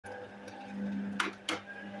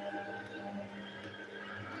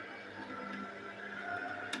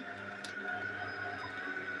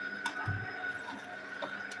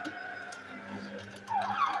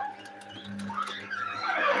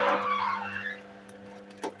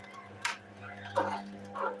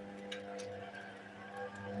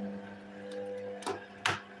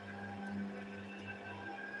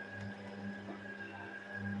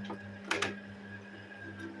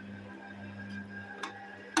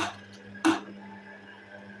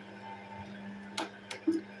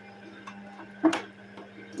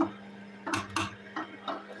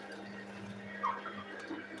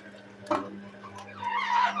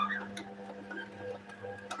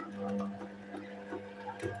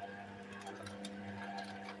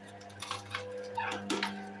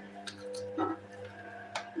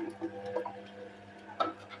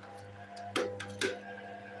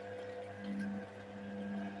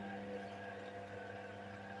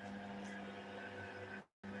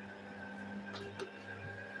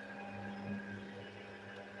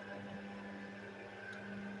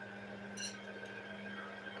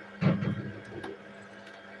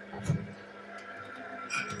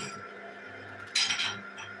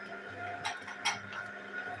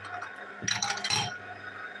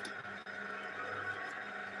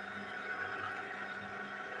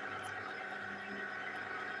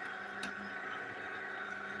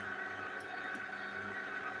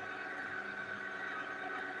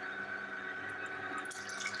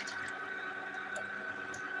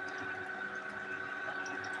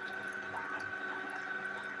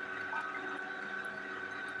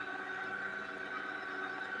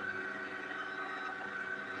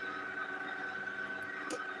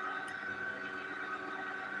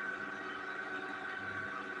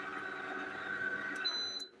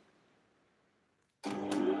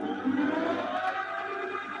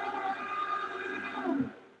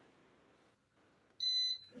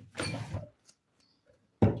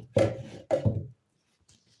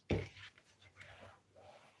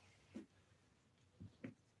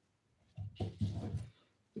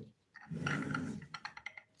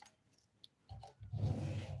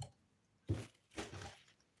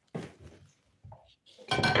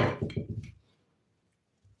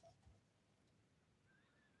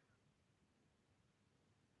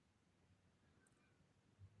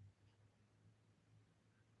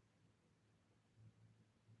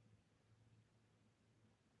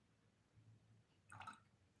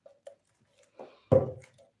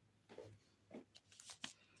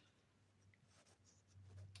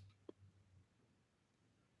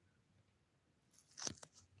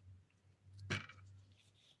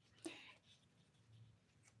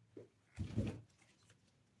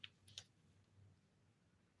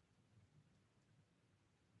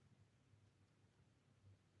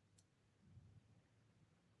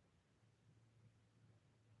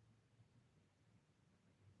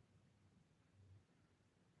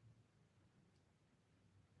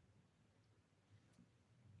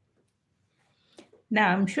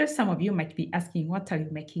Now, I'm sure some of you might be asking, what are you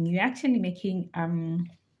making? You're actually making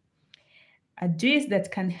a juice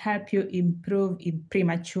that can help you improve in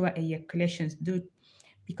premature ejaculations.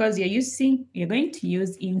 Because you're going to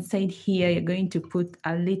use inside here, you're going to put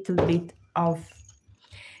a little bit of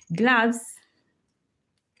gloves.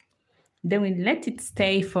 Then we let it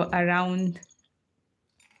stay for around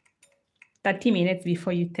 30 minutes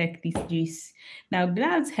before you take this juice. Now,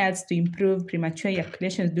 gloves helps to improve premature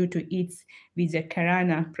ejaculations due to its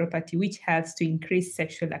vajikarana property, which helps to increase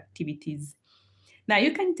sexual activities. Now,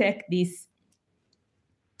 you can take these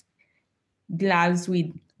gloves with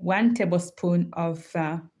 1 tablespoon of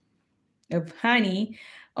honey,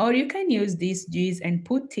 or you can use this juice and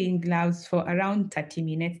put in gloves for around 30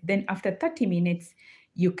 minutes. Then after 30 minutes,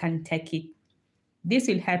 you can take it. This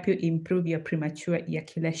will help you improve your premature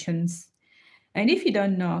ejaculations. And if you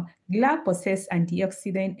don't know, glove possess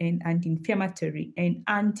antioxidant and anti-inflammatory and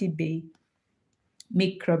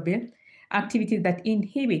antimicrobial activities that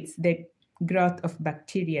inhibits the growth of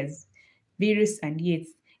bacteria, virus, and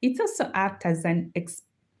yeast. It also acts as an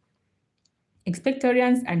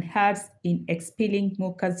expectorant and helps in expelling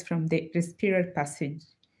mucus from the respiratory passage.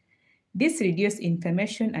 This reduces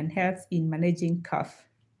inflammation and helps in managing cough.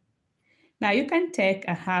 Now you can take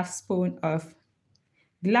a half spoon of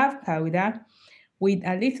glove powder with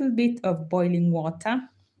a little bit of boiling water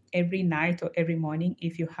every night or every morning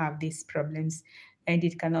if you have these problems, and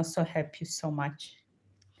it can also help you so much.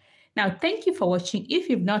 Now, thank you for watching. If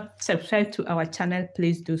you've not subscribed to our channel,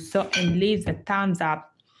 please do so and leave a thumbs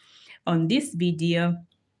up on this video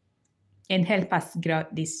and help us grow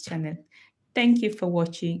this channel. Thank you for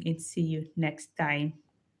watching and see you next time.